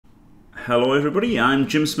Hello everybody, I'm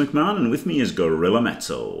Jim McMahon and with me is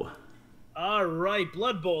GorillaMezzo. All right,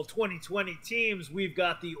 Blood Bowl 2020 teams. We've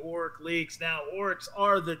got the Orc Leagues. Now, Orcs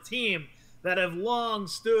are the team that have long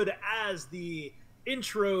stood as the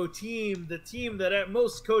intro team, the team that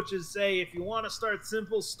most coaches say, if you want to start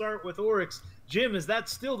simple, start with Orcs. Jim, is that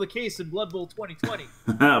still the case in Blood Bowl 2020?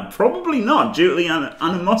 Probably not, due to the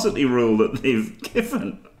animosity rule that they've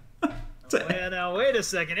given. Now, wait a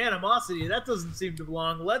second. Animosity, that doesn't seem to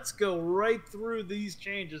belong. Let's go right through these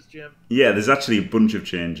changes, Jim. Yeah, there's actually a bunch of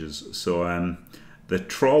changes. So the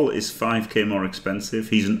troll is 5k more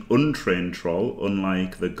expensive. He's an untrained troll,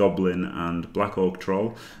 unlike the goblin and black orc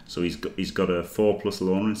troll. So he's got a 4+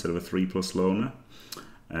 loner instead of a 3+ loner.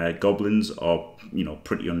 Goblins are,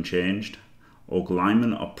 pretty unchanged. Orc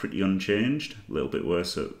linemen are pretty unchanged. A little bit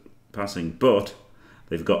worse at passing, but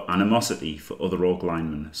they've got animosity for other orc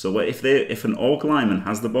linemen. So if an orc lineman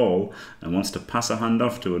has the ball and wants to pass a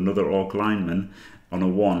handoff to another orc lineman on a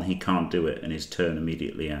 1, he can't do it and his turn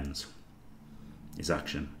immediately ends. His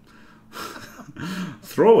action.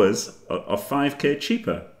 Throwers are 5k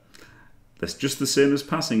cheaper. That's just the same as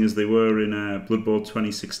passing as they were in Blood Bowl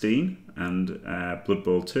 2016 and Blood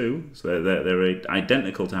Bowl 2. So they're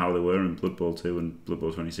identical to how they were in Blood Bowl 2 and Blood Bowl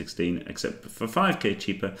 2016, except for 5k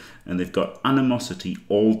cheaper, and they've got animosity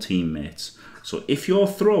all teammates. So if your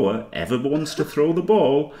thrower ever wants to throw the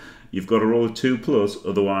ball, you've got to roll a 2+,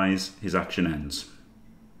 otherwise his action ends.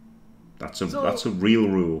 That's a real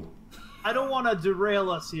rule. I don't want to derail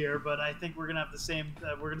us here, but I think we're gonna have the same.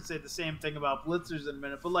 We're gonna say the same thing about blitzers in a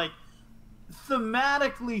minute, but like,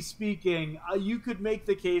 thematically speaking, you could make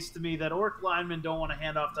the case to me that orc linemen don't want to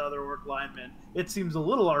hand off to other orc linemen. It seems a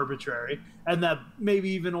little arbitrary, and that maybe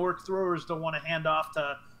even orc throwers don't want to hand off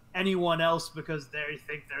to anyone else because they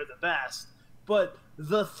think they're the best. But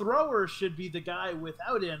the thrower should be the guy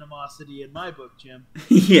without animosity in my book, Jim.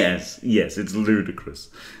 Yes, it's ludicrous.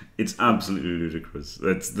 It's absolutely ludicrous.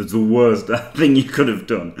 That's the worst thing you could have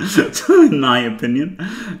done, in my opinion.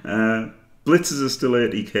 Blitzers are still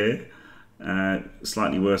 80k.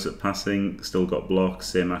 Slightly worse at passing, still got blocks,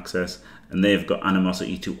 same access, and they've got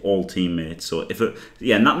animosity to all teammates. So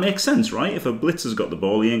and that makes sense, right? If a blitzer's got the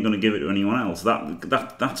ball, he ain't going to give it to anyone else.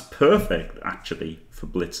 That's perfect, actually, for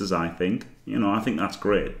blitzers. I think, I think that's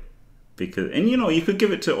great because, and you could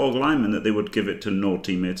give it to orc linemen that they would give it to no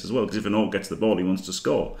teammates as well. Because if an orc gets the ball, he wants to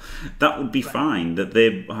score. That would be fine that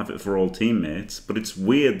they have it for all teammates. But it's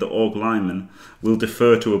weird that orc linemen will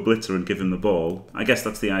defer to a blitzer and give him the ball. I guess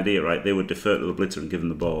that's the idea, right? They would defer to the blitzer and give him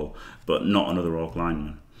the ball, but not another orc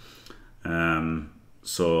lineman. But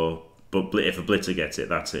if a blitzer gets it,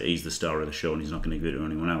 that's it. He's the star of the show, and he's not going to give it to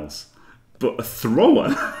anyone else. But a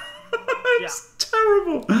thrower, it's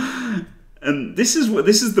terrible. And this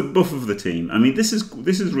is the buff of the team. I mean, this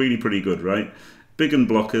is really pretty good, right? Big and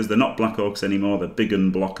blockers. They're not black orcs anymore. They're big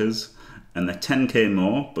and blockers, and they're 10k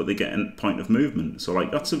more, but they get a point of movement. So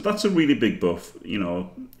like that's a really big buff.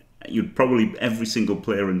 You'd probably every single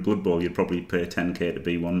player in Blood Bowl you'd probably pay 10k to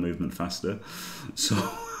be 1 movement faster. So,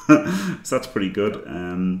 so that's pretty good.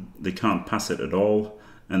 They can't pass it at all.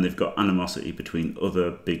 And they've got animosity between other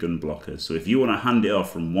big and blockers. So if you want to hand it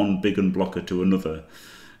off from one big and blocker to another,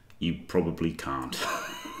 you probably can't.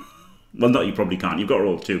 Well, not you probably can't. You've got to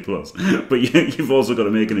roll 2+, but you've also got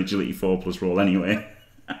to make an agility 4+ roll anyway.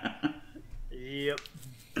 Yep.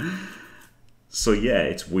 So yeah,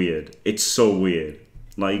 it's weird. It's so weird.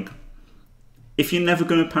 Like, if you're never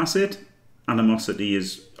going to pass it, animosity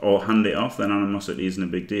is, or hand it off, then animosity isn't a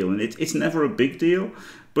big deal. And it's never a big deal,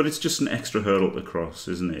 but it's just an extra hurdle to cross,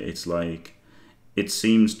 isn't it? It's like, it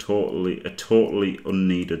seems a totally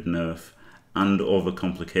unneeded nerf and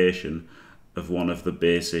overcomplication of one of the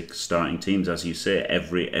basic starting teams. As you say,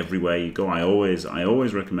 everywhere you go, I always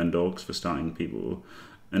recommend orcs for starting people,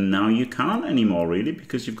 and now you can't anymore, really,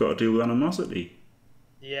 because you've got to deal with animosity.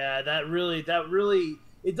 Yeah, that really,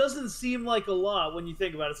 it doesn't seem like a lot when you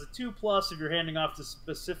think about it. It's a 2+ if you're handing off to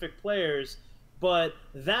specific players, but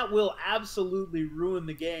that will absolutely ruin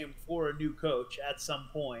the game for a new coach at some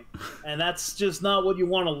point, and that's just not what you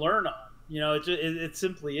want to learn on. It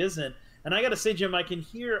simply isn't. And I got to say, Jim, I can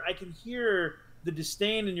hear the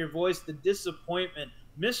disdain in your voice, the disappointment.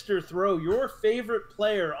 Mr. Throw, your favorite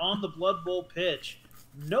player on the Blood Bowl pitch,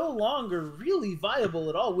 no longer really viable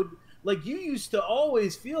at all. Like, you used to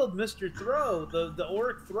always field Mr. Throw, the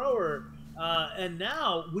orc thrower, and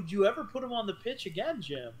now, would you ever put him on the pitch again,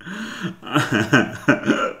 Jim?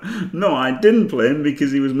 No, I didn't play him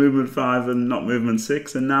because he was movement 5 and not movement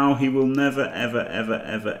 6, and now he will never, ever, ever,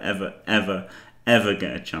 ever, ever, ever, ever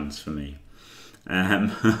get a chance for me.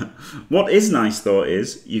 What is nice though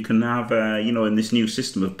is you can have, in this new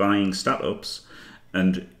system of buying stat ups,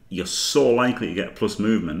 and you're so likely to get plus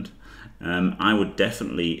movement. I would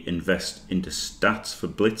definitely invest into stats for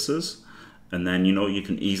blitzers, and then you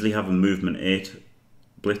can easily have a movement 8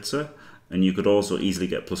 blitzer, and you could also easily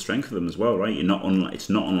get plus strength for them as well, right? It's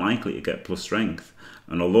not unlikely to get plus strength,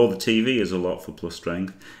 and although the TV is a lot for plus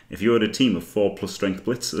strength, if you had a team of 4 plus strength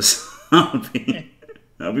blitzers,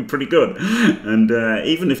 that'd be pretty good. And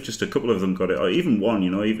even if just a couple of them got it, or even one,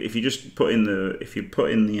 if you just put in the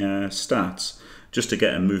stats just to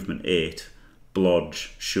get a movement 8.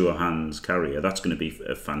 Blodge, sure hands, carrier, that's going to be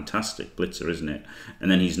a fantastic blitzer, isn't it? And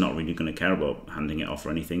then he's not really going to care about handing it off or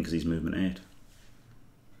anything because he's movement 8.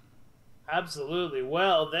 Absolutely.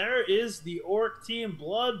 Well, there is the Orc Team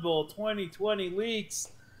Blood Bowl 2020 leaks.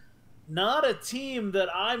 Not a team that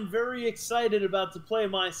I'm very excited about to play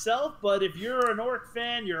myself, but if you're an Orc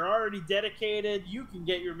fan, you're already dedicated, you can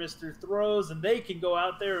get your Mr. Throws, and they can go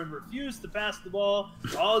out there and refuse to pass the ball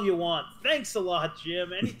all you want. Thanks a lot,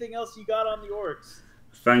 Jim. Anything else you got on the Orcs?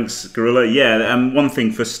 Thanks, Gorilla. Yeah, one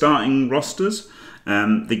thing for starting rosters,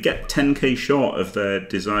 they get 10k short of their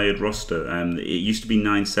desired roster. It used to be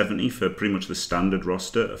 970 for pretty much the standard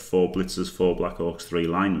roster of 4 blitzers, 4 Black Orcs, 3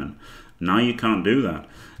 linemen. Now you can't do that.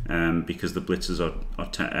 Because the blitzers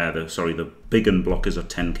the big and blockers are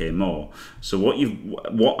 10k more. So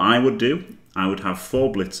what I would do, I would have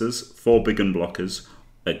 4 blitzers, 4 big and blockers,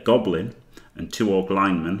 a goblin, and 2 orc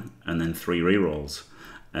linemen, and then 3 rerolls.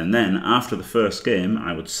 And then after the first game,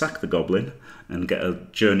 I would sack the goblin and get a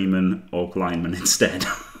journeyman orc lineman instead.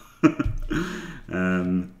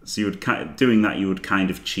 So doing that, you would kind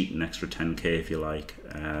of cheat an extra 10k if you like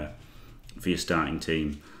for your starting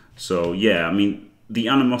team. So yeah, I mean, the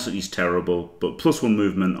animosity is terrible, but +1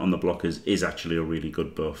 movement on the blockers is actually a really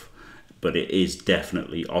good buff. But it is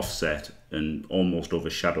definitely offset and almost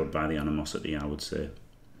overshadowed by the animosity, I would say.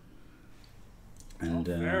 And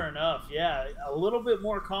fair enough. Yeah, a little bit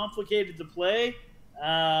more complicated to play.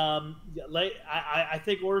 I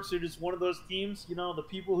think Orcs are just one of those teams. The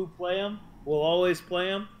people who play them will always play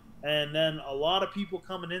them. And then a lot of people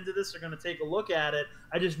coming into this are going to take a look at it.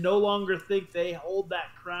 I just no longer think they hold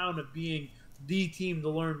that crown of being the team to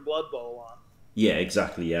learn Blood Bowl on. Yeah,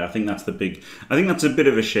 exactly. Yeah, I think that's a bit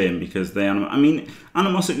of a shame because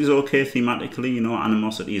animosity is okay thematically.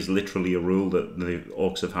 Animosity is literally a rule that the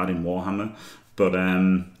Orcs have had in Warhammer, but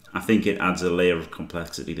I think it adds a layer of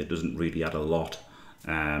complexity that doesn't really add a lot.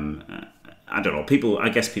 I don't know. I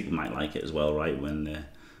guess people might like it as well, right? When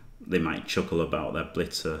they might chuckle about their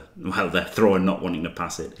blitzer while they're throwing, not wanting to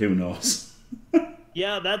pass it. Who knows?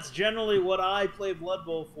 Yeah, that's generally what I play Blood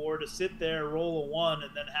Bowl for, to sit there, roll a 1,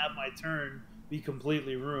 and then have my turn be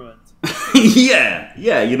completely ruined. yeah,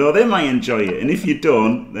 they might enjoy it. And if you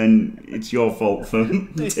don't, then it's your fault for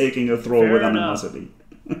taking a throw Fair with enough. animosity.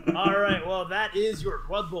 All right, well, that is your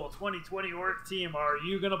Blood Bowl 2020 Orc team. Are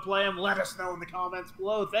you going to play them? Let us know in the comments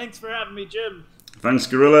below. Thanks for having me, Jim. Thanks,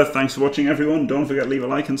 Gorilla. Thanks for watching, everyone. Don't forget to leave a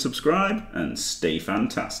like and subscribe, and stay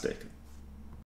fantastic.